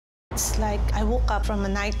It's like I woke up from a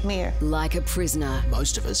nightmare. Like a prisoner.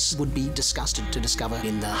 Most of us would be disgusted to discover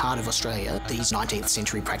in the heart of Australia these 19th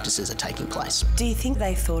century practices are taking place. Do you think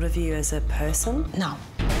they thought of you as a person? No.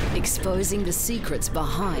 Exposing the secrets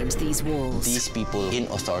behind these walls. These people in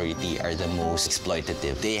authority are the most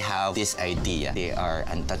exploitative. They have this idea they are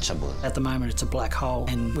untouchable. At the moment it's a black hole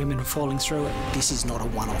and women are falling through it. This is not a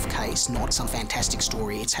one-off case, not some fantastic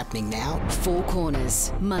story. It's happening now. Four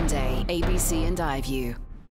Corners, Monday, ABC and iView.